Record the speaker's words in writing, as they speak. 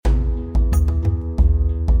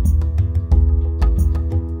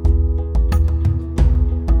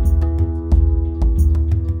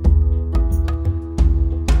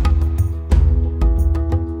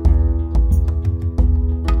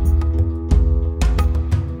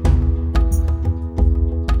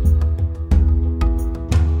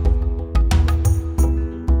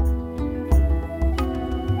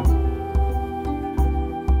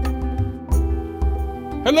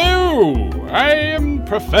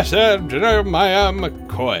Professor Jeremiah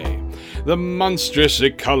McCoy, the monstrous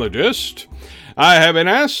ecologist. I have been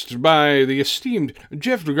asked by the esteemed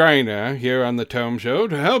Jeff Greiner here on the Tome Show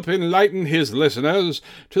to help enlighten his listeners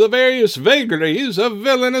to the various vagaries of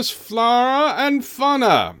villainous flora and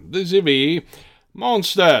fauna, vis-a-vis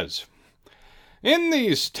monsters. In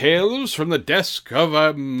these tales from the desk of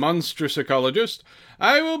a monstrous ecologist,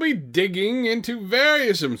 I will be digging into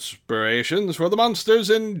various inspirations for the monsters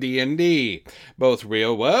in D&D, both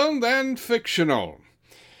real-world and fictional,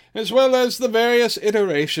 as well as the various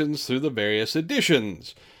iterations through the various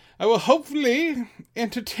editions. I will hopefully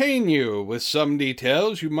entertain you with some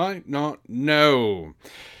details you might not know.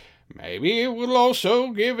 Maybe it will also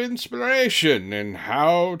give inspiration in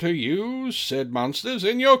how to use said monsters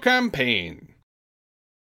in your campaign.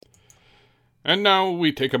 And now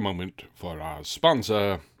we take a moment for our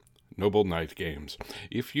sponsor, Noble Knight Games.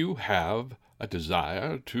 If you have a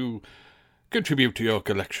desire to contribute to your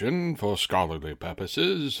collection for scholarly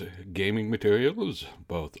purposes, gaming materials,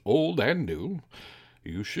 both old and new,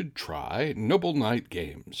 you should try Noble Knight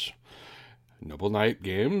Games. Noble Knight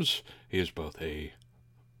Games is both a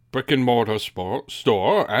brick-and-mortar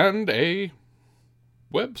store and a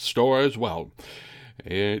web store as well.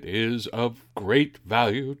 It is of great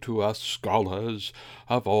value to us scholars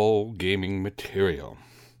of all gaming material.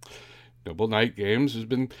 Noble Knight Games has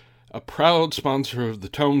been a proud sponsor of the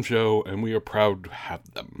Tome Show, and we are proud to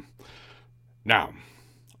have them. Now,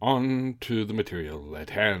 on to the material at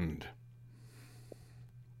hand.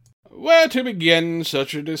 Where to begin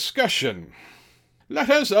such a discussion? Let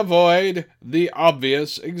us avoid the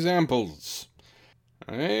obvious examples.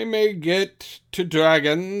 I may get to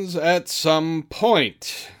dragons at some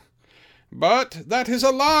point, but that is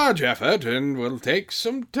a large effort and will take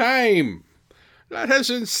some time. Let us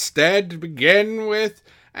instead begin with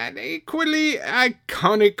an equally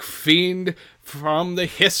iconic fiend from the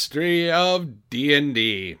history of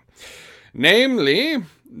D&D, namely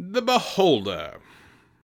the Beholder.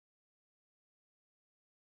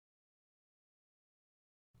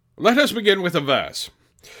 Let us begin with a verse.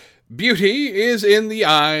 Beauty is in the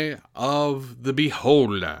eye of the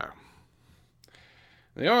beholder.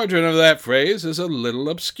 The origin of that phrase is a little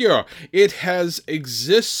obscure. It has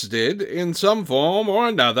existed in some form or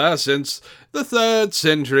another since the 3rd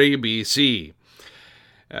century BC.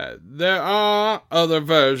 There are other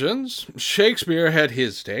versions. Shakespeare had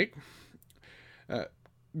his take.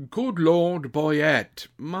 Good Lord Boyet,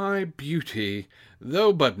 my beauty,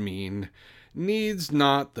 though but mean, needs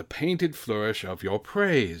not the painted flourish of your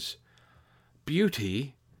praise.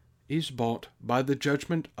 Beauty is bought by the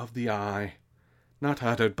judgment of the eye, not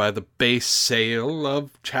uttered by the base sale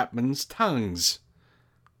of chapmen's tongues.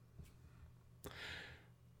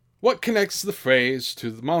 What connects the phrase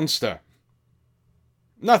to the monster?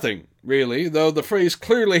 Nothing, really, though the phrase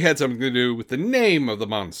clearly had something to do with the name of the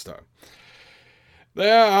monster.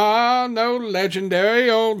 There are no legendary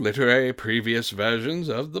or literary previous versions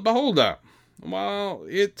of the Beholder. While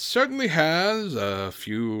it certainly has a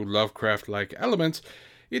few Lovecraft-like elements,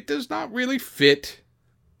 it does not really fit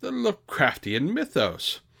the Lovecraftian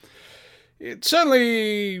mythos. It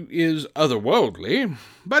certainly is otherworldly,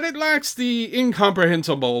 but it lacks the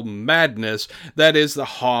incomprehensible madness that is the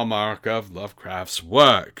hallmark of Lovecraft's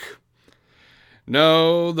work.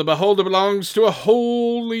 No, the Beholder belongs to a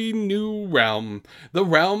wholly new realm, the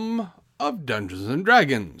realm of Dungeons and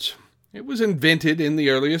Dragons. It was invented in the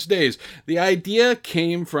earliest days. The idea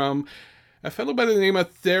came from a fellow by the name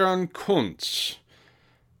of Theron Kuntz,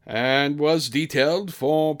 and was detailed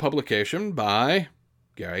for publication by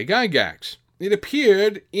Gary Gygax. It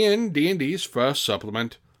appeared in D&D's first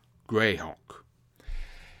supplement, Greyhawk.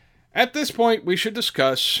 At this point, we should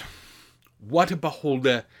discuss what a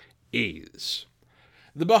Beholder is.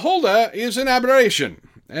 The Beholder is an aberration,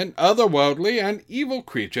 an otherworldly and evil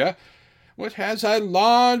creature which has a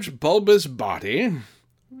large bulbous body,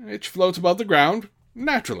 which floats above the ground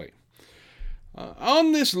naturally.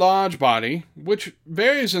 On this large body, which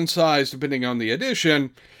varies in size depending on the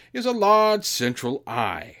edition, is a large central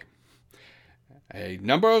eye. A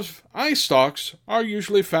number of eye stalks are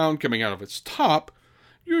usually found coming out of its top,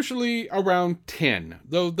 usually around 10,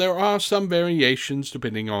 though there are some variations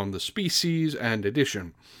depending on the species and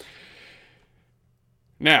edition.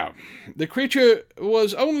 Now, the creature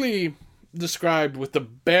was only described with the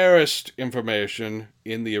barest information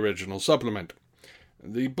in the original supplement.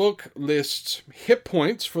 The book lists hit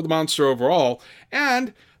points for the monster overall,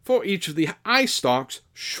 and for each of the eye stalks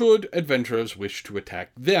should adventurers wish to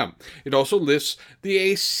attack them. It also lists the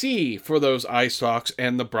AC for those eye stalks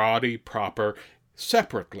and the body proper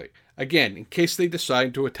separately, again, in case they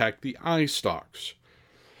decide to attack the eye stalks.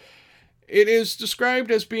 It is described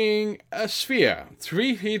as being a sphere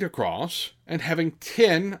 3 feet across and having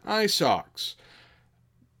 10 eye sockets,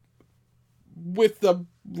 with the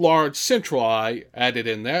large central eye added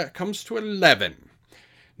in there. It comes to 11.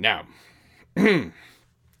 Now,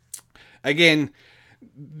 again,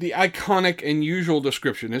 the iconic and usual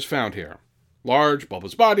description is found here. Large,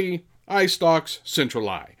 bulbous body, eye stalks, central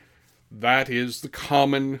eye. That is the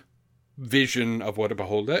common vision of what a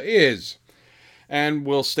beholder is, and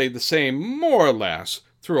will stay the same more or less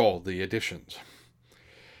through all the editions.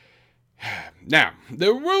 Now,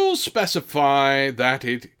 the rules specify that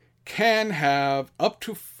it can have up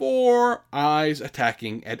to 4 eyes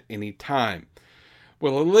attacking at any time.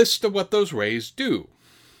 Well, a list of what those rays do.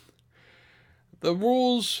 The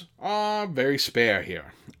rules are very spare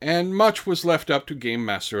here, and much was left up to game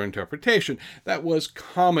master interpretation. That was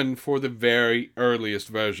common for the very earliest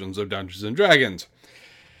versions of Dungeons & Dragons.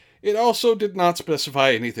 It also did not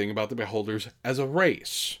specify anything about the beholders as a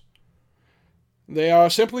race. They are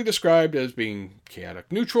simply described as being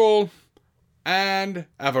chaotic neutral and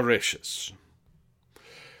avaricious.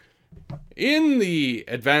 In the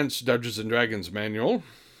Advanced Dungeons & Dragons manual,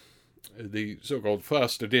 the so-called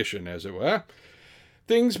first edition, as it were,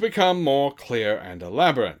 things become more clear and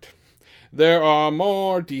elaborate. There are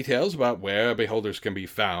more details about where beholders can be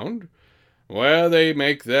found, where they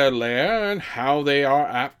make their lair, and how they are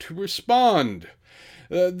apt to respond.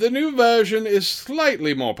 The new version is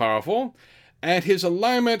slightly more powerful, and his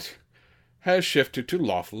alignment has shifted to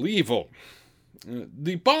lawful evil.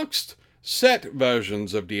 The boxed set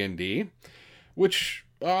versions of D&D, which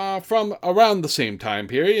are from around the same time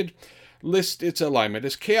period, list its alignment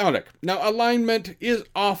as chaotic. Now, alignment is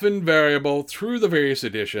often variable through the various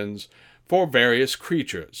editions for various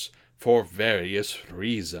creatures, for various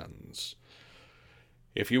reasons.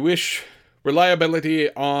 If you wish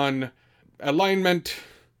reliability on alignment,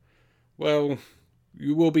 well,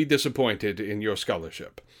 you will be disappointed in your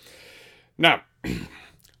scholarship. Now,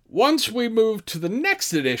 once we move to the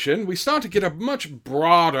next edition, we start to get a much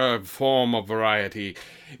broader form of variety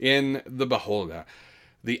in the beholder.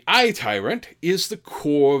 The Eye Tyrant is the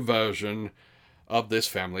core version of this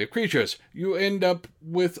family of creatures. You end up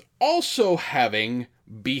with also having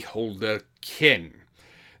beholder kin.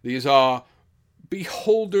 These are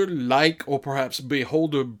beholder-like or perhaps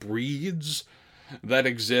beholder breeds that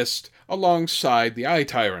exist alongside the Eye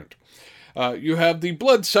Tyrant. You have the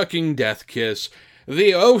blood-sucking Death Kiss,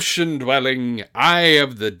 the ocean-dwelling Eye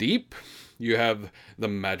of the Deep. You have the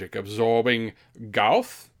magic-absorbing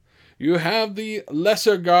Gauth. You have the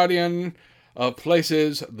lesser guardian of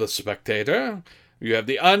places, the Spectator. You have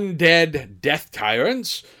the undead Death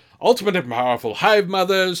Tyrants, ultimate and powerful Hive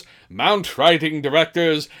Mothers, mount-riding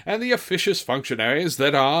Directors, and the officious functionaries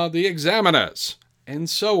that are the Examiners, and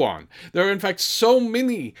so on. There are in fact so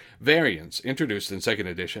many variants introduced in 2nd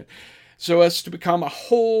edition, so as to become a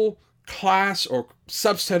whole class or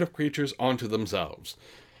subset of creatures unto themselves.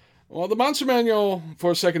 While the Monster Manual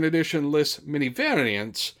for 2nd edition lists many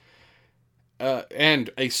variants,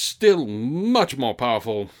 and a still much more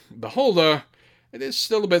powerful beholder, it is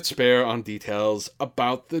still a bit spare on details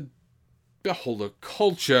about the beholder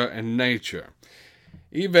culture and nature.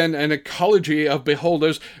 Even an ecology of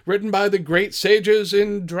beholders written by the great sages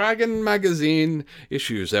in Dragon Magazine,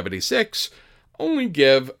 issue 76, only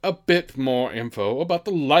give a bit more info about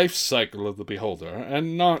the life cycle of the beholder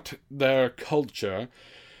and not their culture,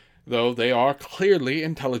 though they are clearly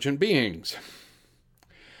intelligent beings.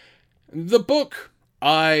 The book,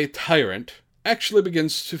 Eye Tyrant, actually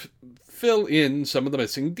begins to fill in some of the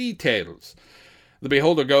missing details. The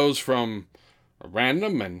beholder goes from a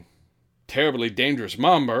random and terribly dangerous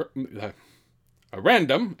monster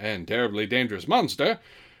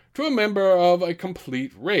to a member of a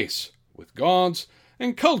complete race, with gods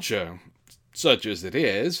and culture, such as it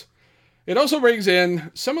is. It also brings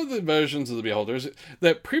in some of the versions of the beholders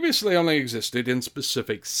that previously only existed in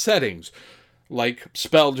specific settings, like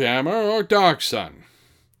Spelljammer or Dark Sun.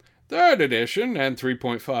 3rd edition and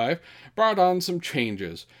 3.5 brought on some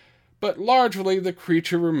changes, but largely the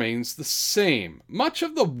creature remains the same. Much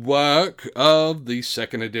of the work of the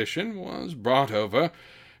 2nd edition was brought over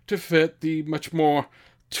to fit the much more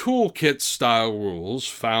toolkit-style rules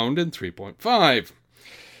found in 3.5.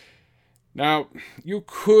 Now, you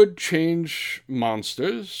could change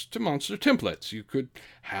monsters to monster templates. You could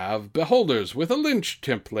have beholders with a lynch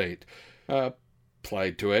template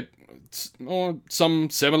applied to it, or some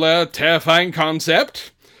similar terrifying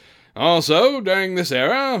concept. Also, during this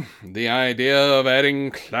era, the idea of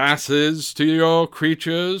adding classes to your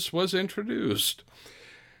creatures was introduced.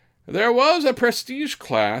 There was a prestige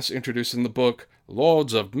class introduced in the book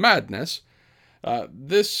Lords of Madness,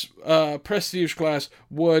 This prestige class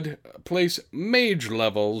would place mage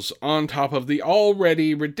levels on top of the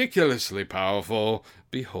already ridiculously powerful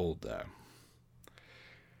Beholder.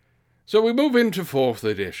 So we move into 4th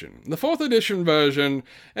edition. The 4th edition version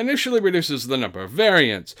initially reduces the number of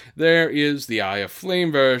variants. There is the Eye of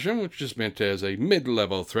Flame version, which is meant as a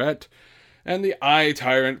mid-level threat, and the Eye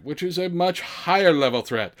Tyrant, which is a much higher level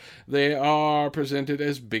threat. They are presented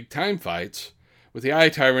as big-time fights, with the Eye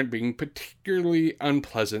Tyrant being particularly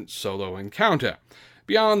unpleasant solo encounter.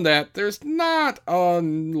 Beyond that, there's not a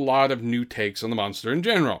lot of new takes on the monster in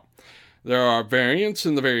general. There are variants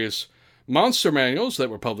in the various monster manuals that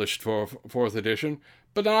were published for 4th edition,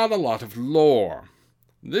 but not a lot of lore.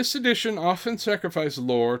 This edition often sacrificed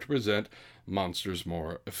lore to present monsters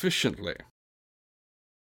more efficiently.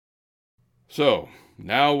 So,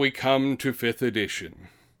 now we come to 5th edition,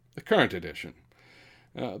 the current edition.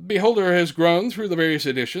 Beholder has grown through the various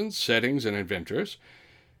editions, settings, and adventures.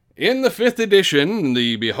 In the 5th edition,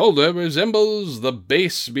 the Beholder resembles the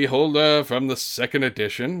base Beholder from the 2nd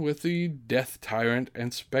edition, with the Death Tyrant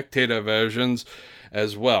and Spectator versions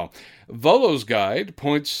as well. Volo's Guide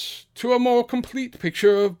points to a more complete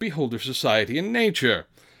picture of Beholder society and nature.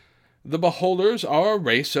 The Beholders are a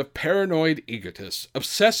race of paranoid egotists,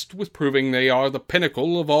 obsessed with proving they are the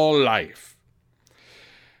pinnacle of all life.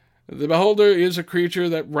 The Beholder is a creature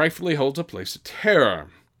that rightfully holds a place of terror.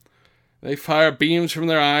 They fire beams from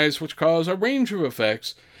their eyes which cause a range of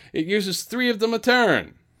effects. It uses 3 of them a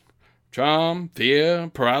turn. Charm,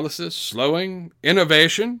 fear, paralysis, slowing,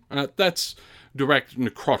 innervation, that's direct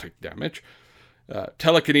necrotic damage,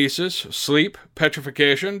 telekinesis, sleep,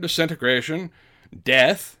 petrification, disintegration,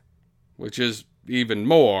 death, which is even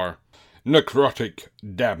more necrotic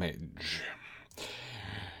damage.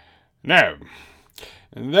 Now,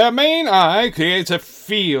 the main eye creates a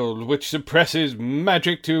field which suppresses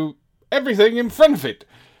magic to everything in front of it.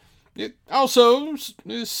 It also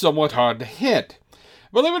is somewhat hard to hit.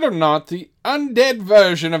 Believe it or not, the undead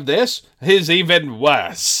version of this is even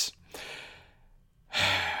worse.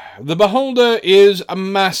 The Beholder is a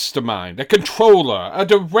mastermind, a controller, a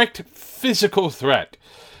direct physical threat.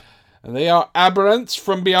 They are aberrants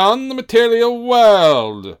from beyond the material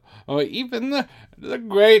world, or even the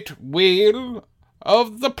great wheel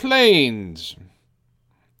of the plains.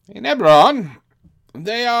 In Eberron,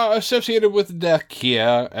 they are associated with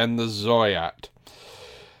Dakir and the Zoyat.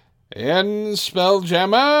 In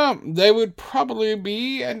Spelljammer, they would probably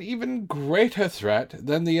be an even greater threat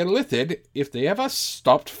than the Illithid if they ever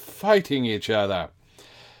stopped fighting each other.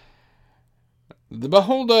 The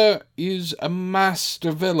Beholder is a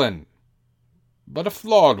master villain, but a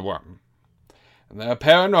flawed one. Their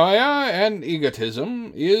paranoia and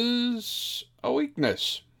egotism is a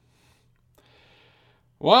weakness.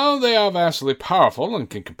 While they are vastly powerful and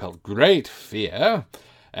can compel great fear,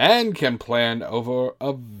 and can plan over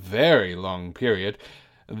a very long period,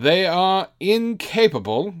 they are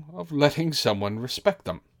incapable of letting someone respect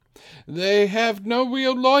them. They have no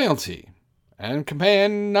real loyalty, and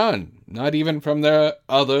command none, not even from their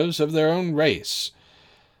others of their own race.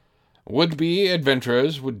 Would-be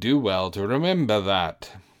adventurers would do well to remember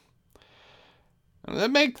that. They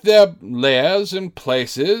make their lairs in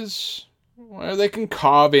places where they can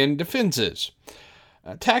carve in defenses.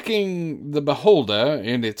 Attacking the Beholder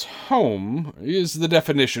in its home is the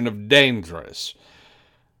definition of dangerous.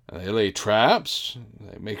 They lay traps,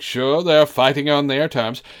 they make sure they are fighting on their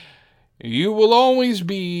terms. You will always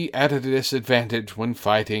be at a disadvantage when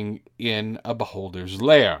fighting in a Beholder's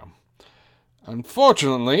lair.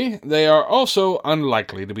 Unfortunately, they are also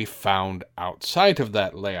unlikely to be found outside of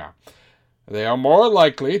that lair. They are more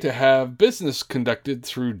likely to have business conducted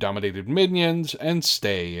through dominated minions and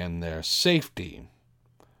stay in their safety.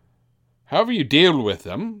 However you deal with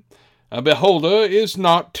them, a Beholder is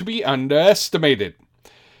not to be underestimated.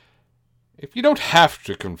 If you don't have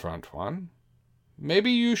to confront one,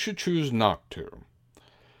 maybe you should choose not to.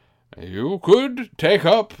 You could take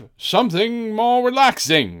up something more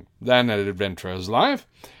relaxing than an adventurer's life.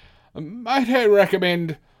 Might I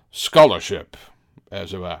recommend scholarship,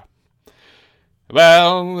 as it were?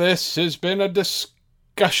 Well, this has been a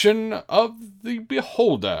discussion of the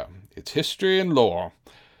Beholder, its history and lore.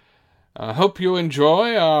 I hope you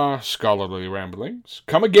enjoy our scholarly ramblings.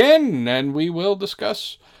 Come again, and we will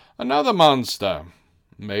discuss another monster.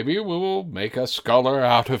 Maybe we will make a scholar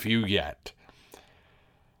out of you yet.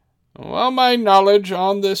 While my knowledge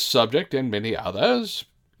on this subject and many others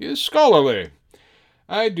is scholarly,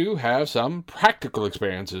 I do have some practical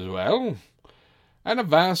experience as well, and a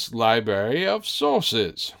vast library of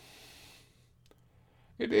sources.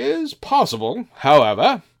 It is possible,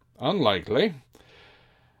 however, unlikely,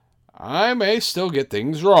 I may still get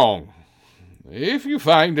things wrong. If you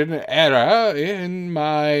find an error in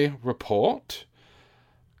my report,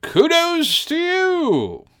 kudos to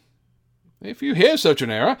you. If you hear such an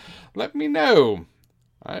error, let me know.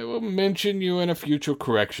 I will mention you in a future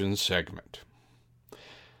corrections segment.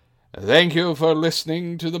 Thank you for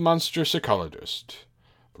listening to The Monster Psychologist.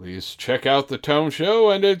 Please check out The Tome Show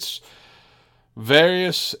and its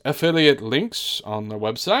various affiliate links on the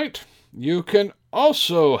website. You can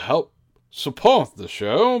also help support the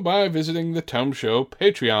show by visiting the Tome Show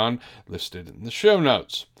Patreon listed in the show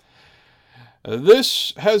notes.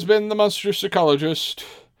 This has been The Monster Psychologist.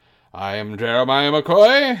 I am Jeremiah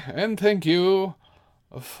McCoy, and thank you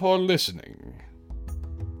for listening.